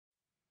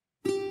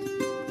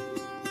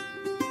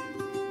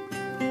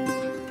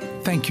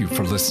Thank you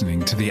for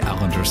listening to the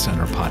Allender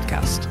Center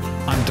podcast.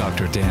 I'm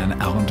Dr.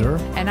 Dan Allender.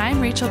 And I'm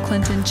Rachael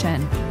Clinton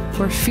Chen.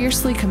 We're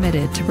fiercely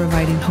committed to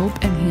providing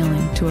hope and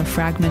healing to a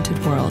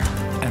fragmented world.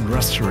 And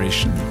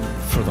restoration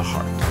for the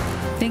heart.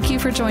 Thank you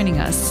for joining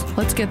us.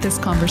 Let's get this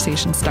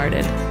conversation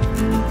started.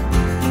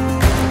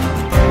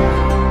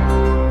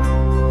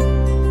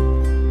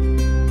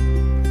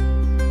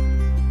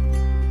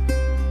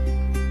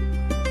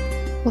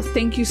 Well,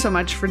 thank you so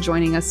much for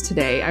joining us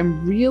today.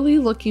 I'm really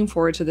looking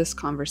forward to this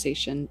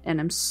conversation,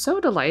 and I'm so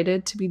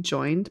delighted to be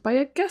joined by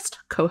a guest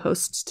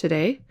co-host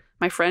today,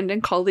 my friend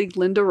and colleague,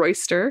 Linda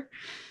Royster.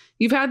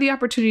 You've had the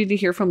opportunity to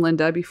hear from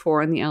Linda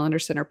before on the Allender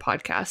Center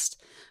podcast,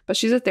 but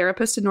she's a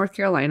therapist in North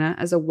Carolina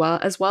as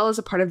well as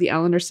a part of the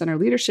Allender Center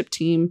leadership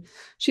team.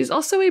 She's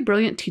also a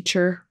brilliant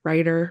teacher,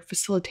 writer,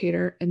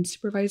 facilitator, and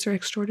supervisor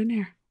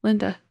extraordinaire.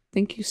 Linda,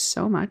 thank you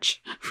so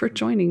much for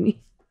joining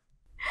me.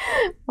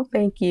 Well,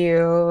 thank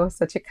you.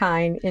 Such a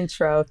kind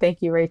intro.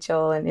 Thank you,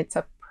 Rachael. And it's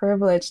a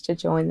privilege to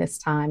join this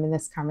time in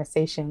this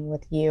conversation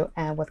with you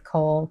and with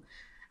Cole.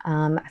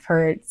 I've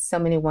heard so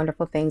many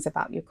wonderful things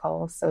about you,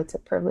 Cole. So it's a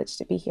privilege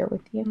to be here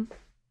with you.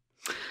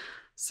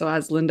 So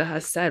as Linda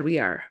has said, we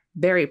are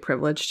very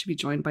privileged to be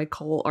joined by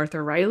Cole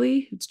Arthur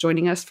Riley, who's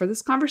joining us for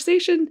this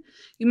conversation.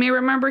 You may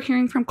remember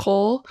hearing from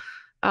Cole.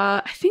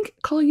 I think,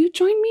 Cole, you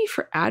joined me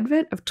for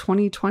Advent of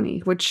 2020,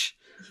 which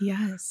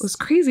was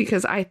crazy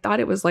because I thought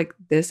it was like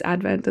this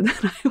Advent. And then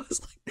I was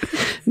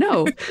like,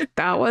 no,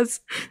 that was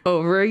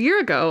over a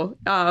year ago.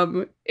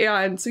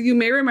 And so you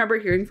may remember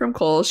hearing from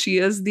Cole. She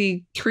is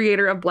the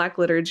creator of Black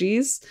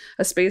Liturgies,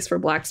 a space for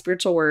Black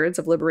spiritual words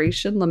of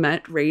liberation,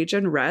 lament, rage,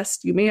 and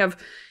rest. You may have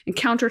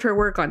encountered her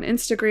work on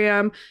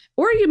Instagram,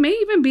 or you may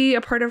even be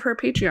a part of her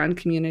Patreon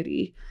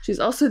community. She's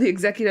also the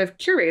executive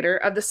curator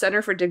of the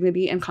Center for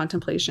Dignity and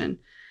Contemplation.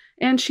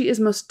 And she is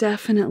most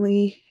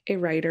definitely a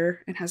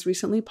writer and has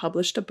recently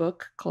published a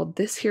book called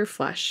This Here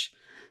Flesh,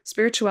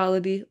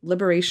 Spirituality,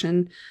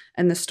 Liberation,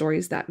 and the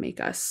Stories That Make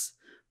Us.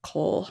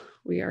 Cole,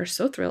 we are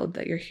so thrilled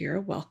that you're here.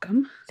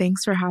 Welcome.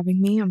 Thanks for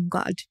having me. I'm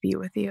glad to be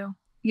with you.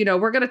 You know,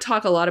 we're going to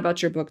talk a lot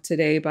about your book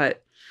today,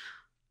 but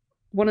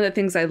one of the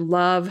things I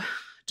love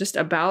just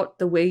about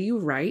the way you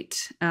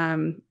write,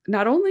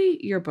 not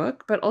only your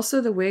book, but also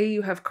the way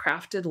you have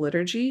crafted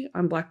liturgy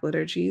on Black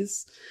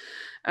Liturgies,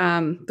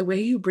 the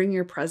way you bring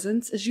your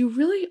presence is you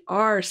really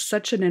are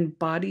such an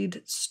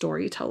embodied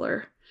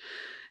storyteller.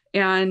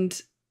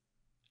 And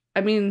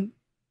I mean,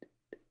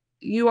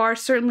 you are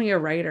certainly a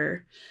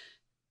writer.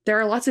 There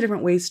are lots of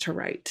different ways to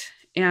write.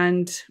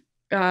 And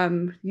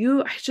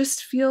I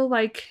just feel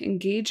like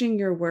engaging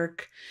your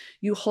work,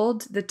 you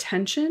hold the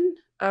tension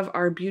of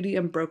our beauty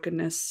and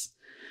brokenness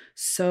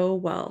so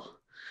well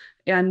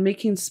and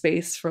making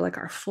space for like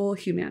our full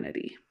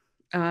humanity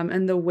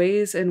and the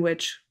ways in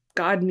which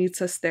God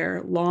meets us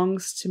there,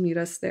 longs to meet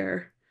us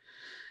there.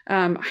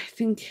 I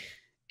think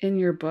in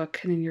your book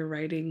and in your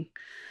writing,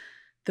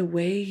 the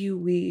way you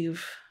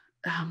weave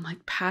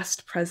like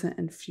past, present,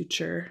 and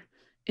future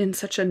in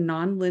such a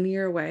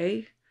non-linear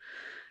way,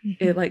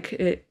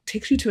 it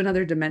takes you to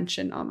another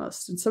dimension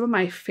almost. And some of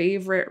my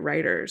favorite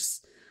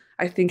writers,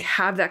 I think,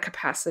 have that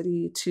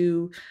capacity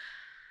to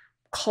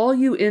call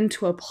you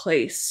into a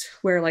place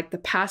where like the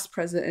past,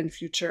 present, and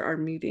future are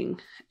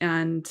meeting.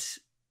 And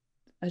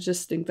I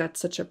just think that's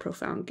such a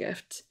profound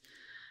gift.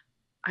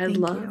 I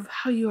love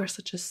how you are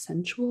such a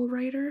sensual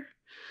writer.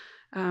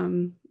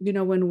 You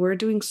know, when we're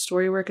doing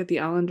story work at the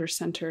Allender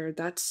Center,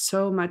 that's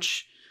so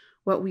much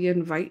what we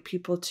invite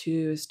people to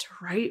is to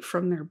write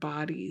from their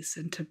bodies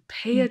and to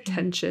pay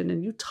attention.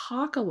 And you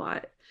talk a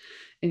lot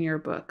in your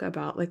book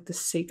about like the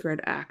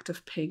sacred act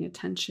of paying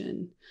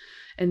attention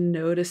and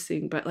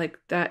noticing, but like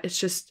that, it's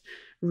just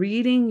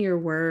reading your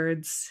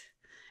words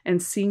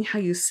and seeing how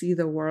you see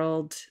the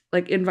world,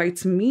 like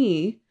invites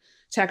me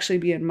to actually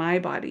be in my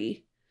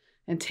body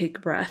and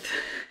take breath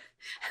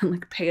and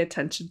like pay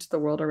attention to the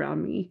world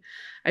around me.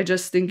 I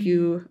just think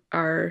you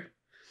are,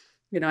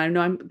 you know, I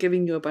know I'm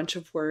giving you a bunch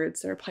of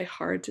words that are probably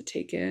hard to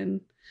take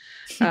in.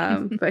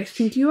 But I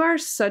think you are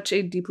such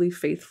a deeply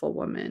faithful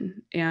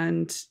woman,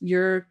 and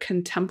you're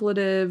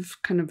contemplative,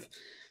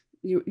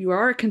 you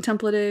are a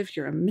contemplative,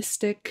 you're a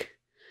mystic,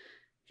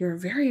 you're a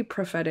very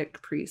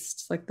prophetic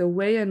priest. Like the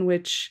way in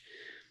which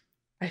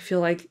I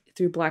feel like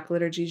through Black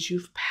Liturgies,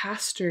 you've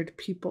pastored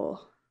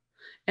people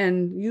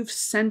and you've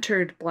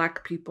centered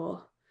Black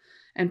people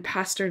and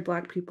pastored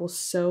Black people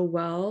so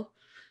well.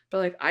 But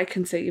like I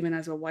can say, even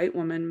as a white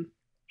woman,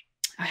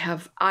 I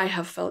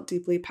have felt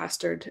deeply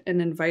pastored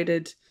and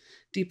invited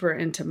deeper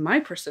into my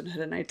personhood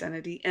and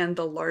identity and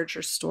the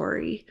larger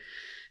story.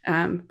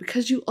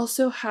 Because you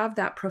also have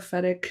that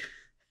prophetic,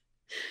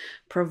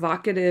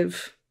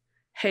 provocative,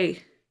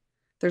 hey,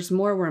 there's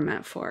more we're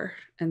meant for,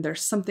 and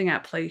there's something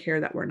at play here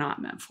that we're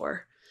not meant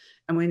for,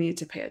 and we need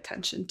to pay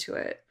attention to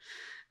it.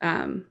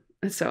 And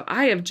so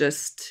I have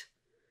just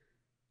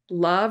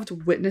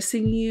loved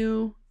witnessing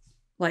you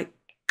like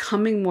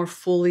coming more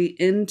fully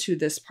into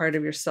this part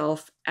of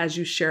yourself as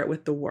you share it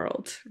with the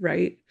world,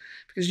 right?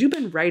 Because you've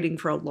been writing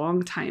for a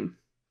long time.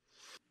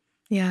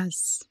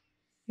 Yes.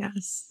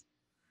 Yes.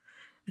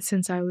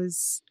 since I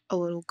was a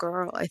little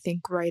girl. I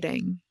think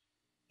writing,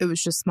 it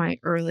was just my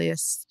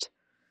earliest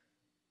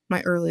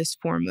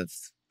form of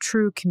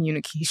true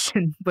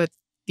communication with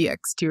the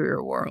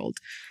exterior world.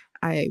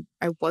 I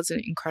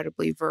wasn't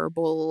incredibly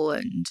verbal,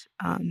 and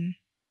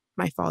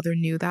my father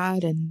knew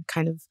that and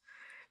kind of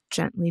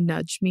gently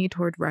nudged me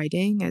toward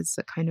writing as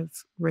a kind of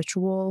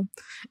ritual,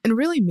 and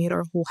really made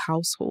our whole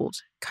household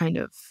kind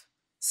of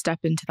step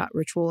into that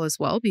ritual as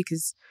well.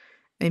 Because,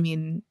 I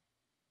mean,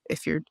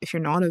 if you're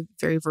not a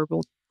very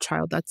verbal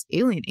child, that's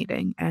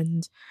alienating.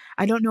 And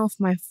I don't know if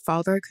my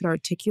father could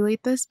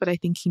articulate this, but I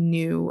think he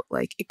knew,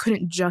 like, it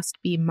couldn't just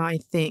be my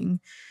thing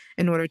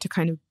in order to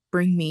kind of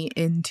bring me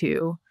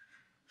into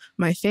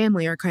my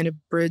family, or kind of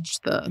bridge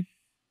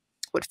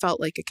what felt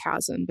like a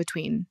chasm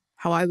between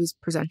how I was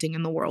presenting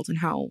in the world and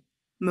how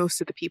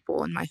most of the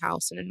people in my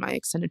house and in my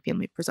extended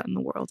family present in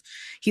the world.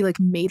 He like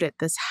made it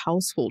this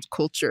household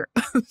culture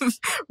of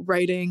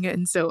writing.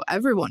 And so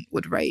everyone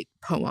would write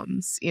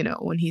poems. You know,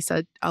 when he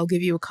said, I'll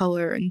give you a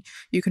color and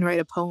you can write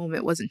a poem,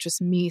 it wasn't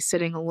just me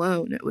sitting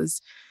alone. It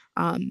was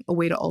a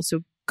way to also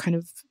kind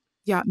of,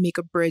 make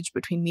a bridge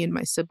between me and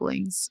my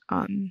siblings,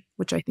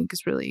 which I think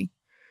is really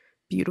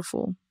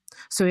beautiful.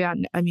 So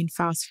I mean,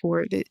 fast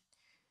forward, it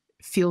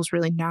feels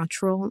really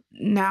natural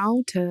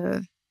now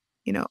to,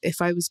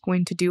 if I was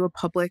going to do a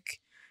public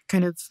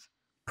kind of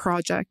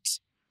project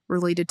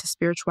related to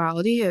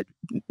spirituality, it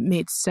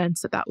made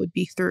sense that would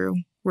be through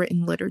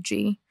written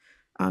liturgy.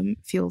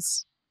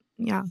 Feels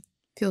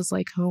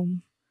like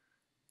home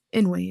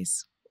in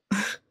ways.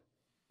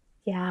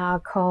 Yeah,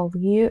 Cole,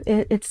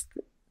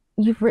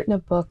 you've written a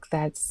book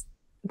that's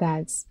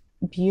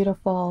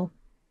beautiful.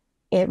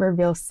 It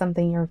reveals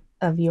something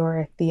of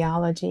your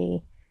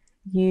theology.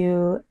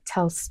 You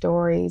tell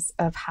stories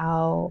of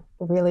how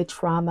really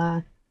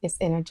trauma is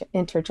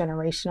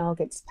intergenerational,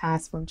 gets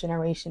passed from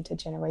generation to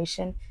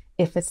generation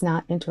if it's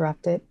not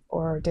interrupted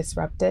or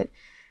disrupted.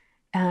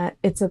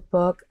 It's a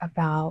book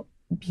about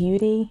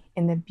beauty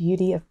and the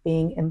beauty of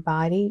being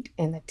embodied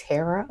and the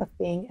terror of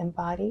being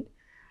embodied.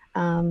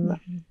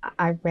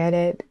 I read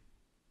it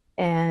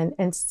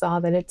and saw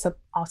that it's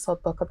also a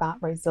book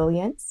about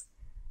resilience.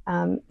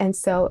 And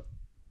so,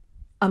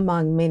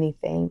 among many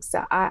things.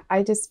 So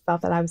I just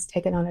felt that I was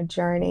taken on a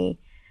journey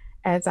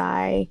as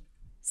I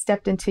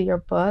stepped into your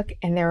book,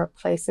 and there were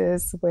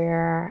places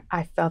where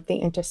I felt the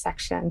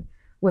intersection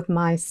with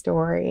my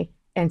story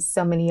and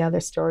so many other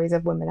stories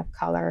of women of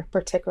color,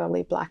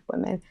 particularly Black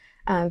women.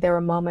 There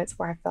were moments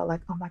where I felt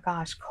like, oh my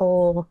gosh,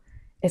 Cole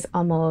is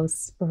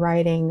almost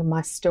writing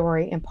my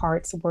story in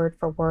parts, word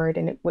for word,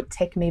 and it would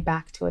take me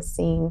back to a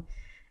scene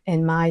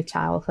in my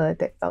childhood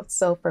that felt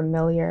so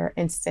familiar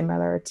and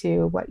similar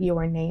to what you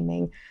were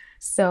naming.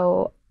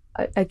 So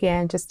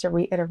again, just to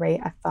reiterate,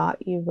 I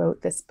thought you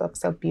wrote this book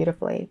so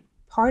beautifully.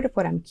 Part of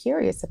what I'm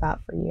curious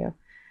about for you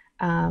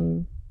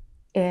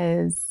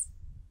is,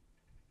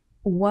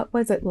 what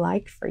was it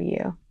like for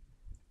you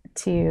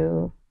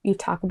you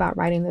talk about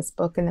writing this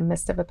book in the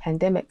midst of a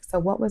pandemic. So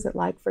what was it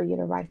like for you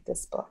to write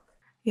this book?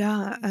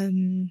 Yeah,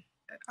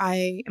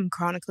 I am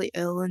chronically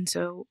ill, and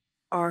so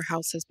our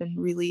house has been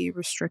really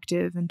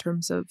restrictive in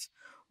terms of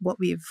what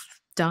we've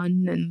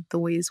done and the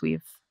ways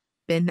we've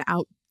been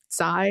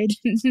outside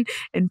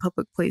in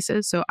public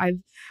places. So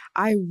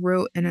I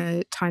wrote in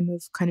a time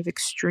of kind of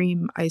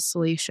extreme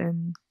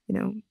isolation,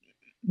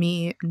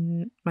 me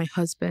and my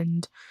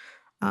husband.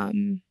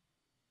 And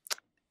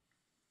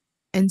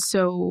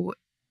so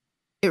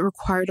it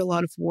required a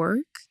lot of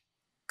work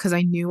because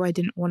I knew I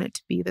didn't want it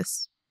to be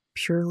this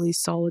purely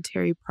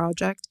solitary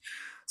project.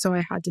 So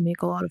I had to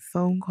make a lot of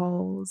phone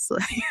calls.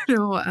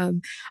 I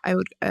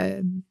would,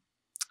 a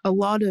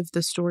lot of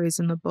the stories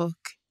in the book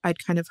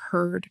I'd kind of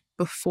heard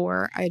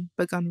before I'd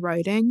begun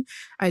writing.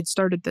 I'd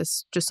started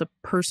this just a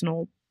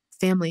personal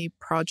family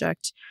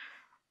project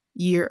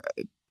a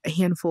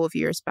handful of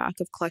years back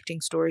of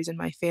collecting stories in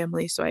my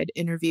family. So I'd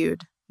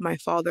interviewed my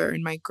father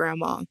and my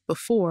grandma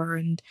before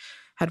and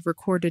had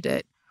recorded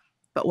it.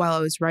 But while I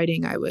was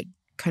writing, I would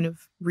kind of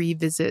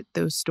revisit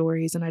those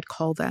stories, and I'd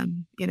call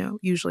them,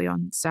 usually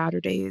on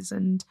Saturdays.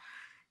 And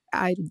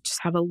I'd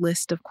just have a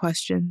list of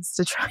questions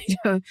to try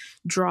to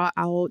draw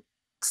out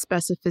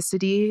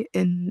specificity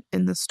in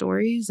the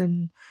stories,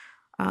 and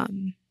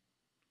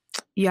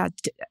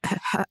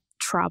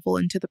travel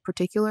into the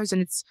particulars.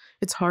 And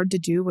it's hard to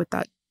do with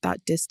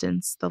that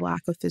distance, the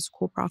lack of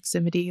physical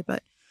proximity.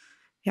 But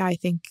yeah, I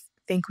think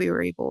we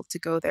were able to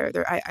go there.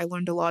 I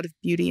learned a lot of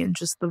beauty in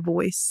just the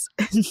voice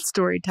and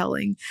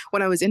storytelling.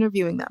 When I was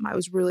interviewing them, I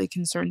was really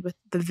concerned with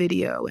the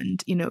video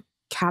and,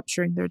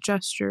 capturing their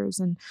gestures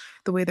and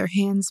the way their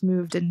hands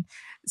moved. And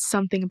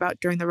something about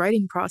during the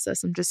writing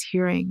process, I'm just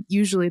hearing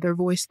usually their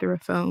voice through a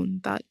phone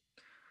that,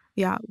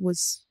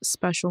 was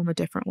special in a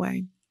different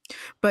way.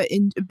 But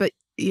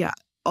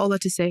all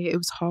that to say, it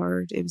was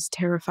hard. It was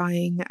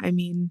terrifying. I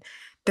mean,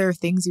 there are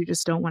things you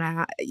just don't want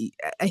to.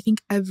 I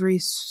think every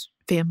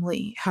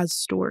family has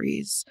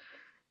stories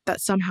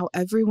that somehow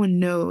everyone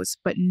knows,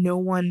 but no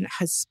one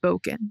has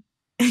spoken.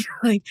 And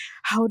you're like,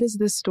 how does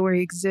this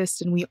story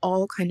exist? And we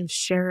all kind of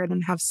share it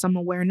and have some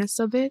awareness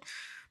of it,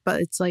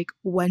 but it's like,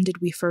 when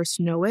did we first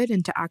know it?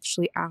 And to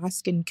actually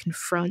ask and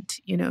confront,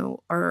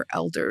 our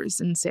elders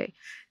and say,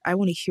 I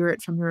want to hear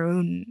it from your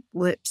own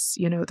lips.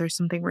 There's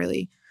something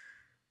really,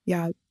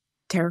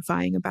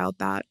 terrifying about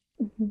that.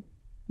 Mm-hmm.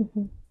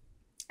 Mm-hmm.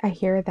 I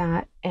hear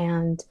that,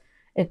 and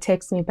it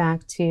takes me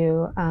back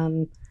to,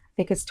 I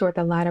think it's toward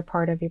the latter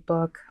part of your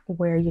book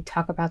where you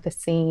talk about the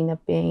scene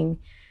of being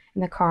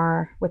in the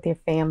car with your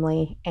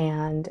family,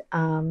 and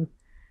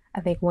I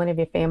think one of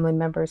your family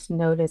members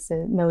noticed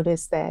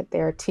that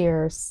there are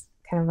tears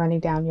kind of running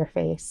down your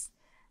face,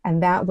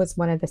 and that was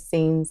one of the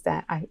scenes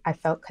that I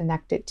felt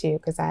connected to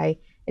because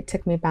it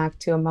took me back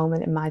to a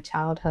moment in my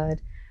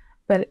childhood,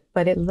 but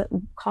it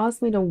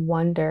caused me to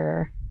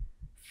wonder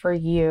for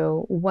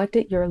you, what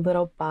did your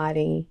little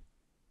body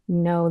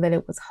know that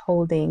it was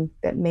holding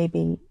that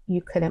maybe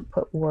you couldn't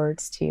put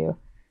words to?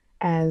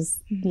 As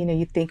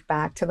you think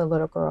back to the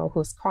little girl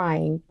who's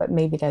crying, but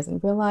maybe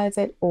doesn't realize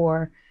it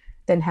or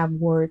didn't have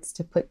words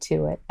to put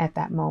to it at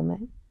that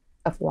moment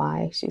of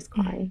why she's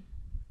crying.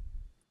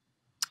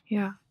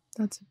 Yeah,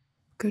 that's a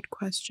good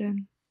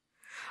question.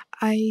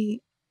 I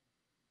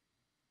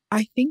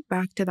think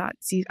back to that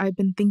season. I've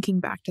been thinking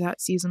back to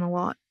that season a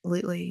lot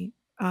lately,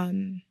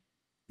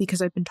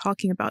 because I've been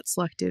talking about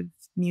selective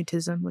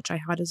mutism, which I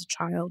had as a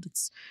child.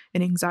 It's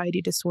an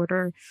anxiety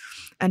disorder.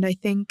 And I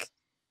think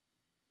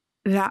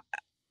that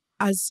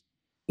as,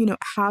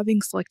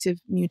 having selective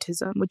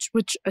mutism,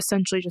 which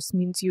essentially just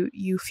means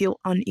you feel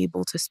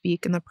unable to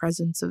speak in the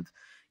presence of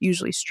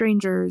usually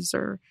strangers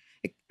or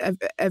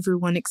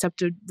everyone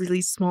except a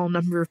really small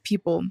number of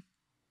people.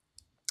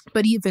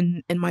 But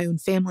even in my own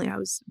family, I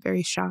was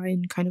very shy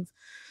and kind of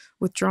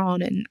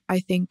withdrawn. And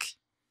I think,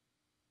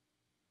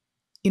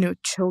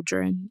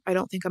 children, I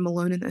don't think I'm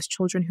alone in this,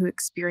 children who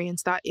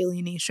experience that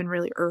alienation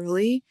really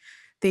early,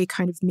 they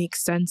kind of make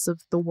sense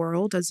of the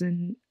world as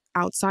an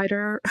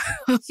outsider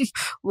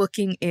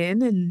looking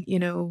in and,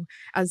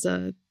 as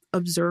a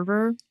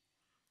observer.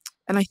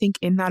 And I think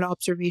in that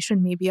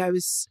observation, maybe I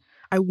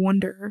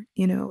wonder,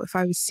 if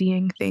I was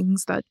seeing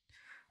things that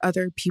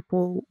other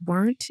people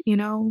weren't,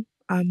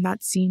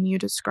 that scene you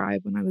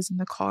described when I was in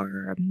the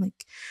car, I'm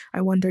like,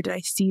 I wonder, did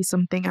I see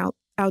something out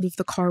of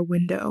the car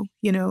window,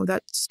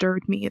 that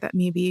stirred me that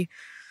maybe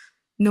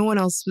no one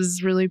else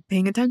was really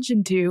paying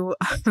attention to?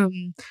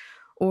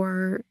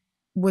 Or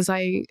was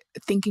I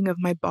thinking of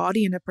my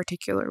body in a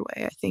particular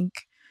way? I think,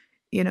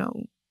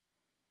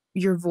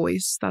 your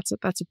voice, that's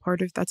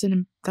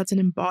an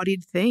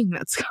embodied thing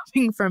that's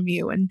coming from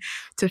you, and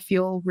to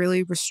feel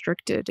really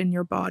restricted in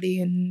your body,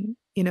 and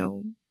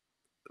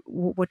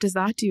what does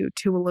that do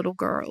to a little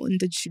girl? And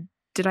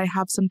did I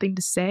have something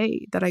to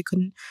say that I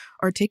couldn't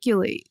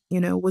articulate?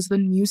 Was the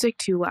music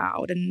too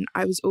loud and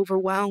I was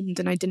overwhelmed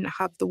and I didn't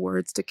have the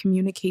words to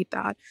communicate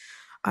that?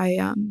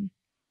 I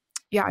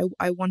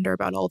wonder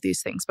about all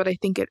these things, but I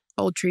think it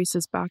all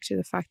traces back to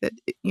the fact that,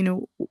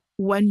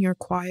 when you're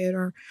quiet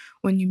or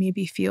when you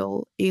maybe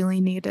feel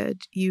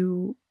alienated,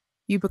 you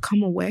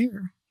become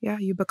aware. Yeah,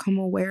 you become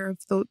aware of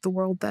the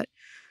world that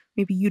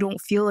maybe you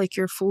don't feel like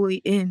you're fully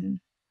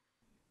in.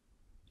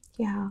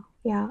 Yeah.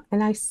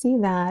 And I see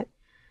that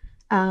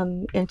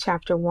in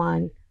chapter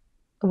 1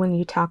 when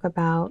you talk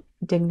about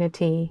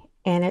dignity.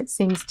 And it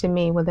seems to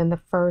me within the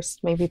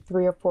first maybe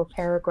 3 or 4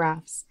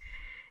 paragraphs,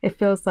 it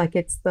feels like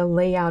it's the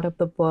layout of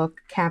the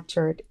book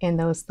captured in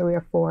those 3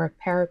 or 4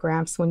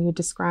 paragraphs when you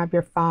describe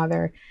your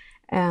father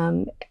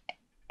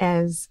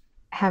as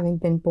having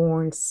been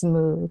born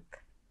smooth.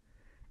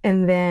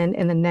 And then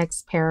in the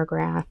next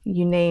paragraph,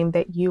 you name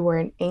that you were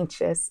an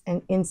anxious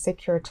and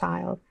insecure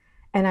child.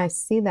 And I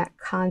see that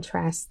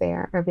contrast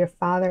there of your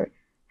father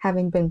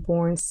having been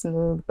born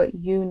smooth, but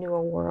you knew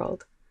a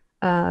world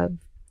of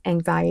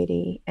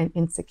anxiety and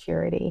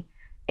insecurity.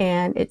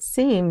 And it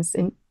seems,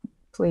 and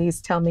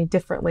please tell me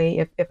differently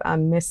if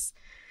I'm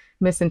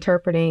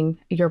misinterpreting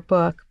your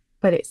book,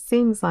 but it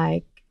seems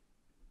like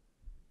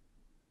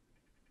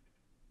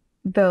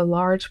the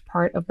large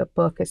part of the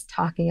book is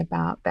talking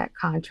about that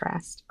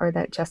contrast or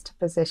that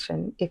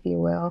juxtaposition, if you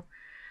will,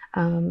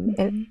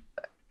 and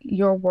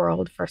your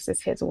world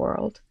versus his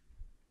world,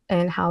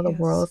 and how the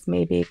worlds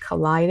maybe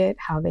collided,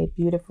 how they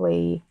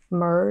beautifully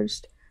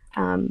merged.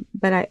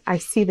 But I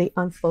see the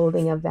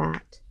unfolding of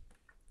that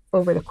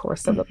over the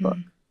course of the book.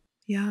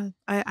 Yeah,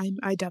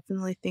 I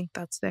definitely think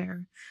that's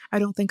there. I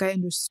don't think I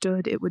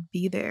understood it would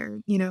be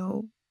there.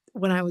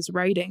 When I was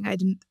writing,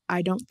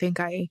 I don't think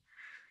I,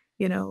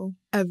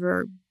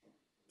 ever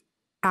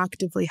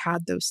actively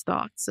had those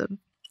thoughts of,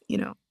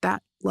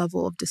 that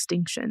level of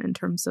distinction in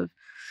terms of,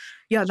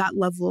 that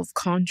level of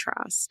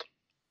contrast.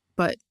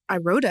 But I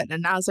wrote it,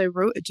 and as I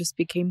wrote, it just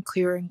became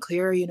clearer and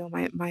clearer.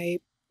 My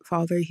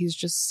father, he's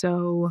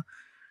so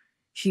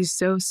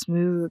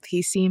smooth.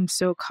 He seems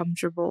so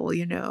comfortable.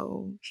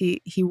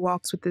 He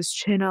walks with his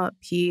chin up.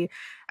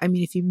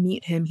 If you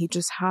meet him, he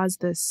just has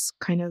this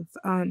kind of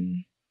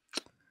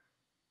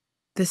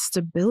this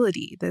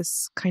stability,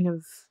 this kind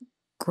of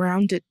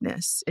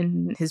groundedness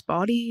in his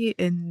body,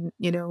 in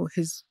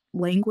his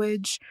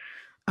language.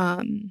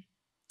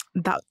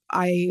 that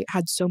I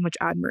had so much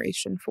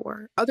admiration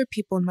for. Other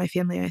people in my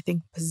family, I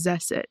think,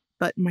 possess it,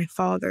 but my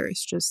father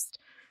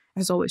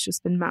has always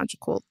just been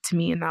magical to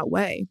me in that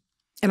way.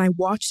 And I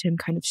watched him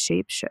kind of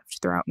shapeshift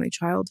throughout my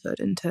childhood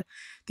into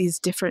these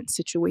different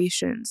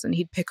situations. And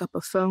he'd pick up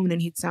a phone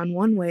and he'd sound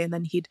one way, and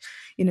then he'd,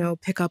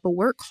 pick up a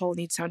work call and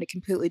he'd sound a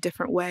completely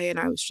different way. And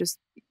I was just,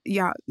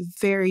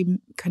 very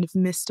kind of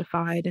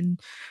mystified and,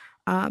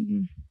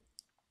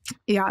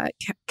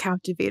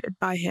 captivated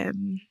by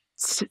him.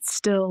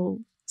 Still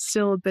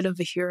a bit of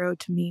a hero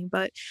to me.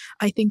 But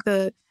I think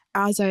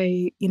as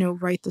I,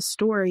 write the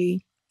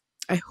story,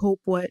 I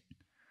hope what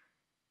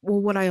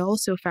I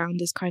also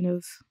found is kind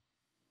of,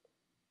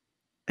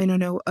 I don't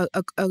know, a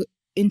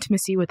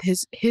intimacy with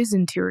his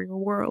interior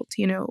world.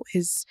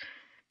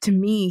 To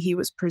me, he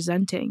was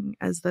presenting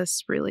as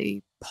this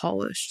really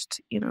polished,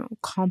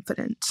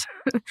 confident,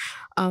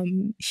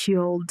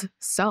 healed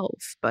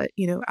self. But,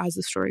 as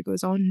the story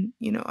goes on,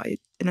 I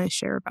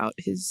share about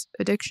his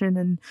addiction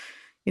and,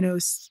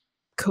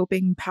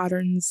 coping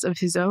patterns of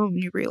his own.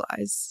 You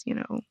realize,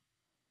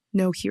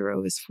 no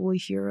hero is fully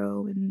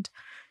hero, and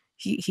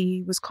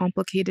he was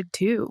complicated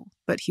too,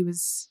 but he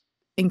was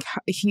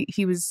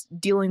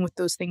dealing with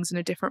those things in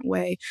a different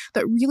way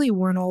that really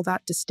weren't all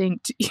that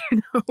distinct,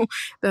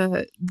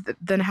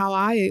 than how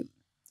I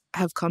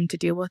have come to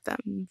deal with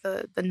them.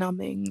 The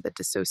numbing, the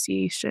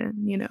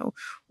dissociation,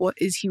 what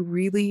is he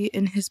really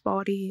in his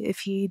body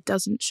if he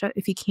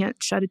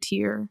can't shed a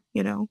tear,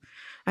 I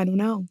don't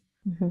know.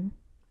 Mm-hmm.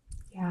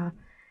 Yeah.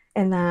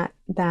 And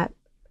that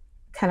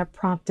kind of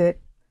prompted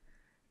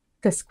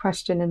this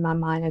question in my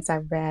mind as I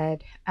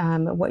read.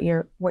 What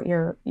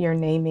you're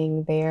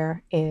naming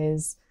there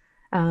is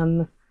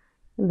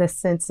the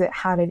sense that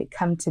how did it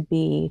come to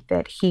be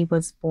that he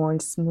was born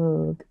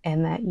smooth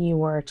and that you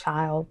were a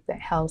child that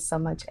held so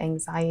much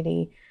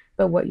anxiety.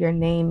 But what you're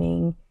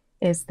naming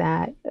is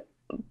that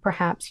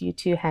perhaps you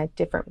two had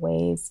different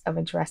ways of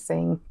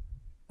addressing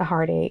the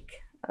heartache,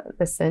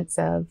 the sense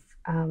of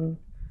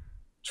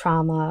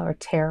trauma or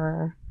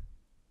terror.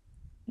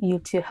 You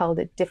two held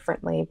it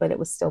differently, but it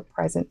was still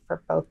present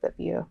for both of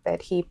you,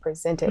 that he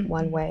presented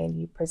one way and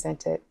you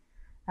presented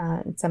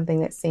something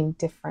that seemed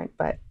different,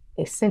 but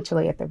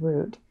essentially at the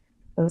root,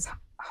 it was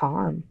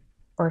harm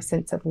or a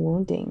sense of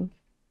wounding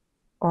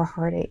or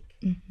heartache.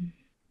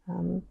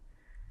 And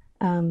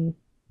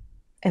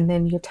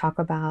then you talk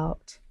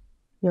about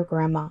your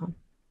grandma,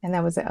 and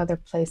that was the other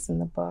place in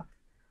the book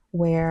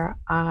where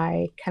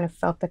I kind of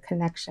felt the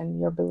connection,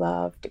 your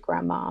beloved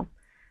grandma.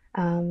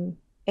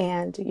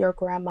 And your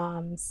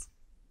grandmom's,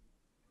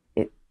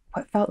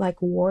 what felt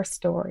like war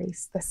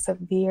stories, the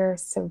severe,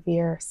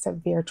 severe,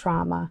 severe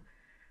trauma,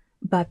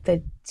 but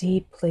the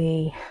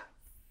deeply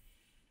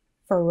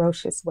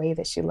ferocious way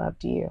that she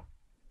loved you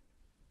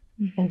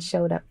and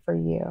showed up for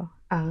you.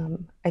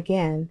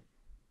 Again,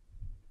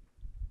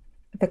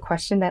 the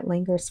question that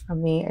lingers for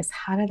me is,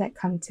 how did that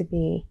come to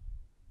be?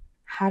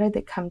 How did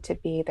it come to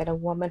be that a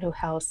woman who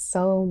held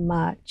so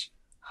much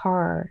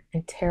horror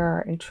and terror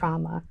and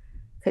trauma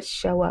could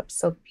show up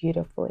so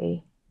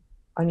beautifully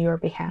on your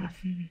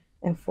behalf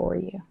and for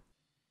you?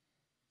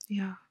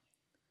 Yeah.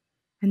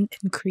 And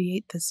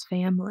create this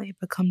family,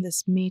 become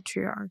this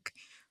matriarch,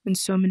 when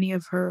so many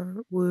of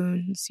her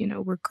wounds,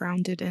 were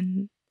grounded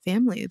in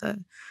family.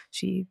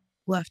 She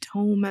left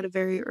home at a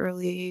very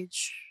early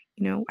age,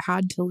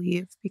 had to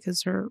leave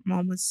because her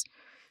mom was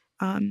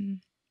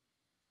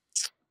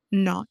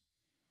not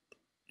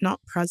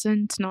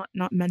present,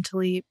 not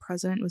mentally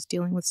present, was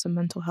dealing with some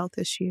mental health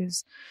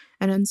issues,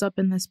 and ends up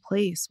in this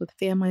place with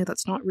family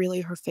that's not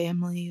really her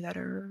family, that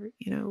are,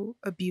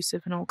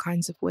 abusive in all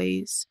kinds of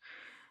ways.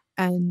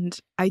 And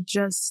I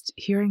just,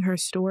 hearing her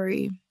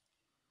story,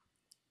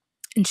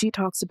 and she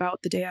talks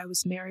about the day I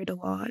was married a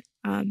lot,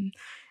 and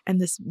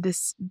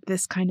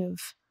this kind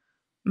of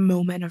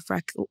moment of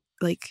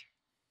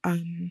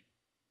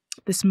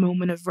this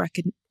moment of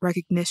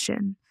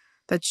recognition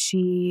that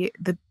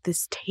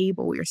this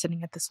table, we were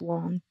sitting at this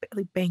long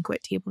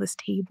banquet table, this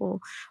table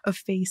of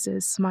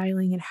faces,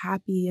 smiling and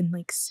happy and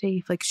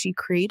safe, she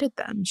created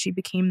them. She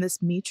became this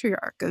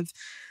matriarch of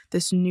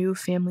this new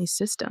family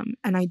system.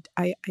 And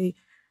I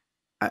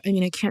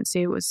mean, I can't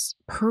say it was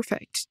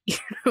perfect,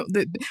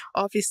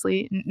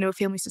 obviously no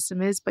family system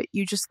is, but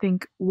you just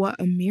think, what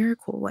a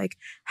miracle.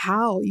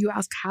 How, you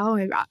ask how,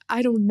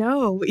 I don't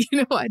know,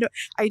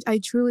 I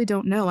truly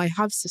don't know. I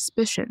have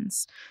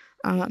suspicions,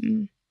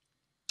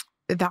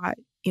 that,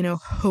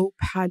 hope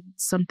had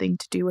something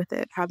to do with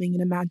it, having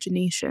an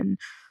imagination.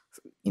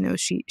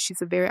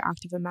 She's a very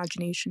active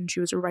imagination. She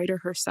was a writer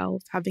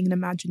herself, having an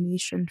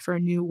imagination for a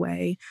new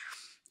way.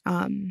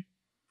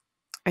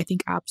 I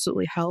think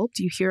absolutely helped.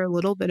 You hear a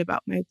little bit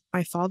about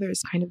my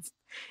father's kind of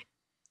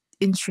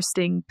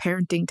interesting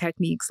parenting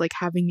techniques, like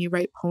having me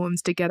write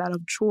poems to get out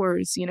of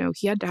chores. He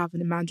had to have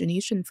an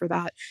imagination for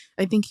that.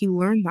 I think he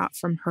learned that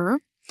from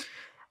her.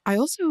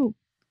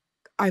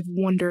 I've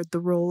wondered the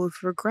role of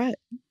regret,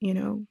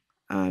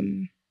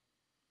 when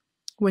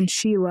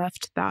she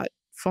left that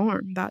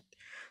farm, that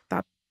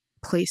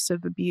place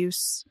of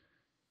abuse,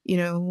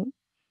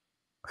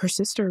 her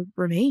sister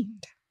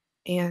remained.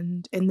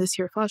 And in this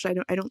here flesh, I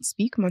don't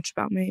speak much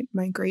about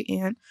my great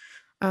aunt,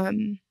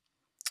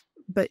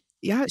 but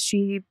yeah,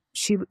 she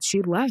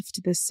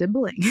left this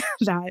sibling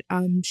that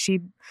she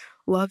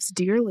loves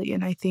dearly,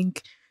 and I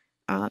think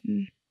I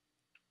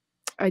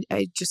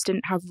just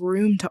didn't have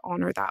room to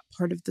honor that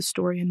part of the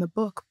story in the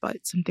book.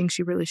 But something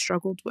she really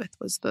struggled with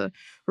was the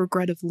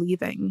regret of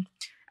leaving,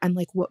 and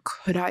like, what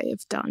could I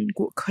have done?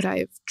 What could I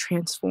have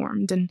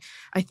transformed? And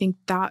I think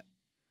that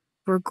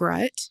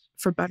regret,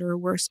 for better or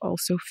worse,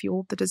 also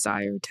fueled the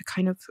desire to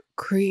kind of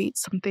create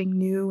something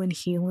new and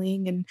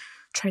healing and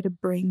try to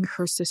bring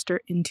her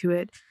sister into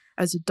it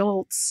as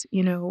adults,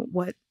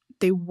 what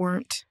they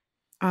weren't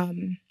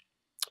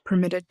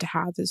permitted to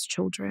have as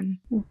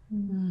children.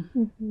 Mm-hmm.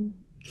 Mm-hmm.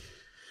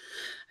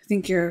 I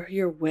think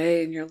your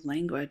way and your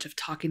language of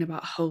talking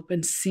about hope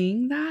and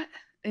seeing that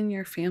in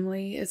your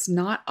family is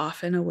not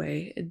often a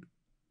way.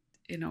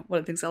 One of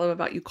the things I love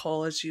about you,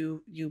 Cole, is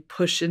you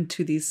push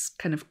into these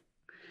kind of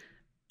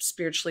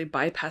spiritually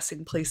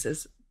bypassing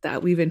places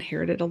that we've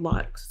inherited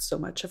so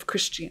much of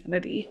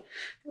Christianity,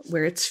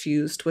 where it's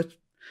fused with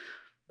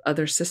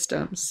other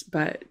systems.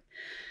 But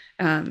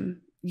I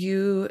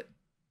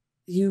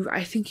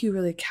think you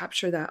really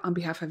capture that on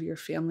behalf of your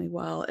family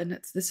well. And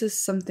this is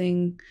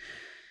something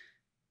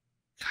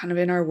kind of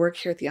in our work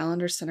here at the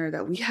Allender Center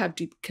that we have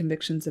deep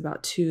convictions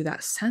about too,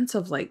 that sense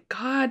of like,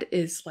 God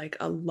is like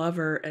a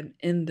lover and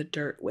in the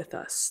dirt with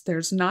us.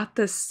 There's not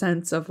this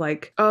sense of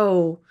like,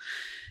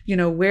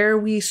 where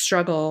we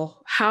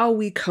struggle, how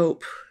we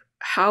cope,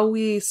 how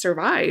we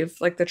survive,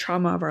 like the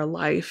trauma of our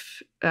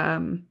life,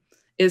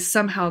 is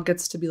somehow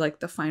gets to be like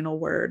the final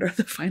word or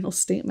the final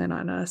statement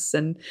on us.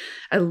 And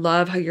I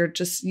love how you're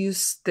just you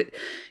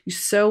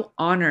so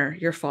honor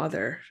your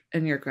father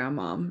and your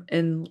grandmom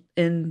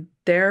in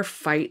their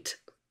fight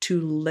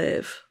to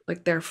live,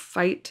 like their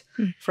fight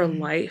for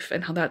life,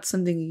 and how that's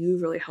something you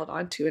really held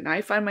on to. And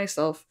I find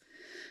myself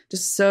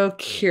just so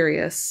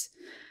curious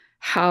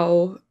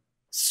how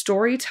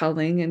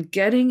storytelling and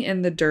getting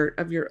in the dirt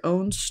of your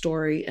own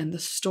story and the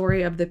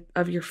story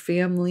of your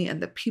family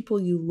and the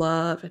people you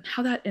love, and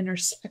how that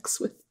intersects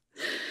with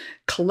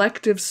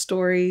collective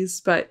stories.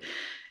 But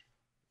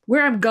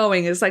where I'm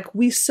going is like,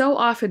 we so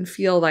often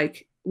feel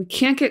like we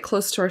can't get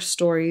close to our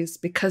stories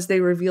because they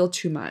reveal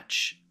too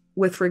much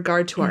with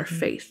regard to our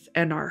faith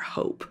and our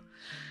hope.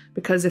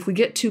 Because if we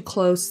get too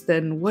close,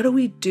 then what do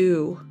we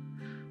do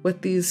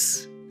with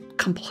these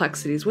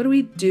complexities? What do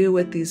we do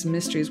with these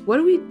mysteries? What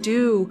do we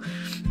do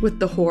with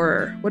the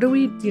horror? What do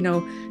we,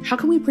 how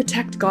can we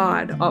protect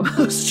God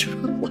almost,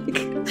 like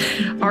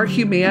our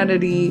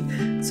humanity,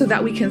 so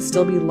that we can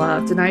still be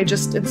loved? And I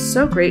just am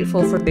so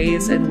grateful for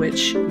ways in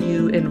which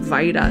you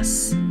invite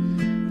us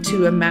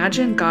to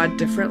imagine God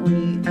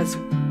differently, as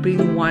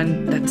being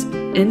one that's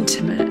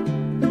intimate.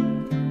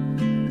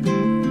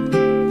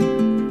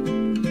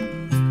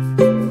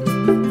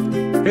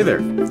 Hey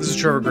there, this is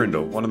Trevor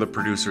Grindle, one of the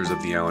producers of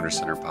the Allender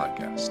Center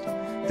podcast.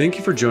 Thank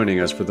you for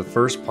joining us for the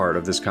first part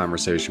of this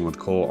conversation with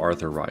Cole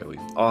Arthur Riley,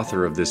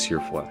 author of This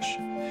Here Flesh.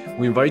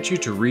 We invite you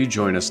to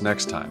rejoin us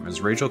next time as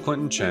Rachael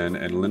Clinton Chen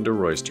and Linda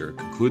Royster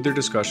conclude their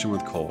discussion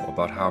with Cole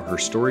about how her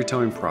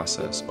storytelling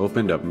process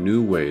opened up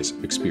new ways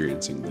of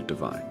experiencing the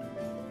divine.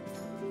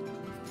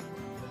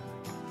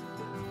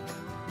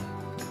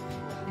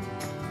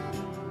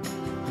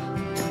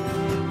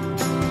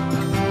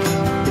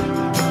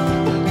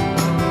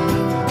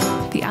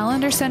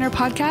 Center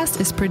podcast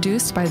is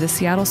produced by the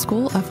Seattle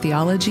School of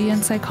Theology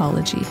and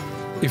Psychology.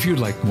 If you'd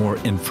like more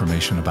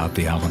information about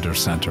the Allender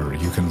Center,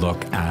 you can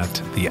look at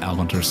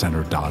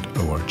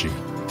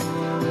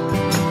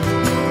theallendercenter.org.